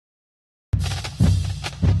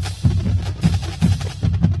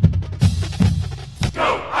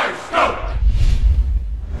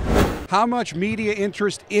How much media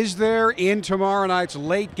interest is there in tomorrow night's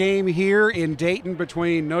late game here in Dayton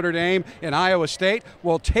between Notre Dame and Iowa State?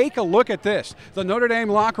 Well, take a look at this. The Notre Dame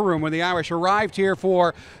locker room when the Irish arrived here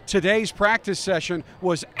for today's practice session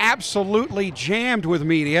was absolutely jammed with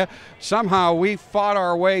media. Somehow we fought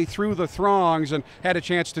our way through the throngs and had a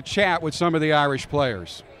chance to chat with some of the Irish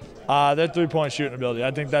players. Their three-point shooting ability.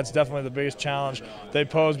 I think that's definitely the biggest challenge they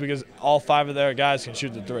pose because all 5 of their guys can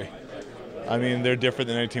shoot the 3. I mean, they're different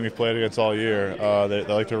than any team we've played against all year. They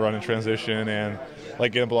like to run in transition and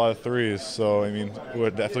like get up a lot of threes. So, I mean, we'll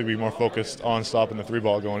definitely be more focused on stopping the 3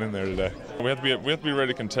 ball going in there today. We have to be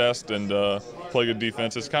ready to contest and play good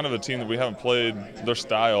defense. It's kind of a team that we haven't played their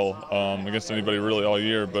style against anybody really all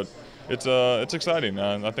year, but it's exciting.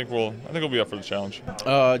 I think we'll be up for the challenge.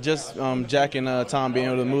 Just Jack and Tom being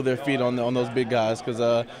able to move their feet on those big guys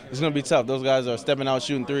because it's going to be tough. Those guys are stepping out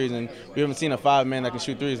shooting threes, and we haven't seen a 5-man that can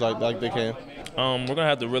shoot threes like they can. We're going to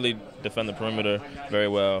have to really defend the perimeter very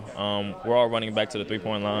well. We're all running back to the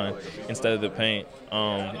three-point line instead of the paint.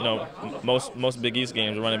 Most Big East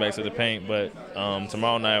games are running back to the paint, but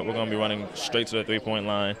tomorrow night we're going to be running straight to the three-point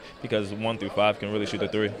line because 1 through 5 can really shoot the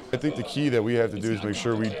 3. I think the key that we have to do is make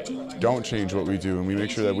sure we don't change what we do, and we make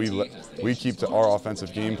sure that we keep to our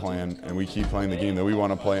offensive game plan and we keep playing the game that we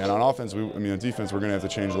want to play. And on offense, on defense, we're going to have to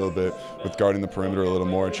change a little bit with guarding the perimeter a little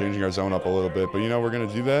more, changing our zone up a little bit. But we're going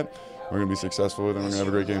to do that. We're going to be successful with it, and we're going to have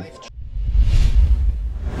a great game.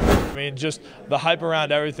 I mean, just the hype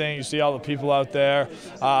around everything. You see all the people out there.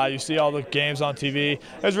 You see all the games on TV.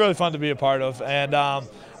 It's really fun to be a part of. And, I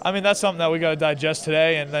mean, that's something that we got to digest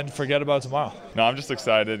today and then forget about tomorrow. No, I'm just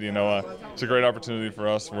excited. It's a great opportunity for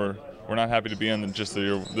us. We're not happy to be in just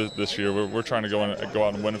this year. We're trying to go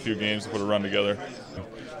out and win a few games and put a run together.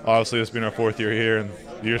 Obviously, it's been our 4th year here, and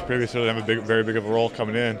the years previously have a very big of a role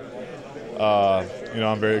coming in.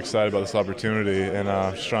 I'm very excited about this opportunity and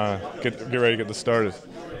just trying to get ready to get this started.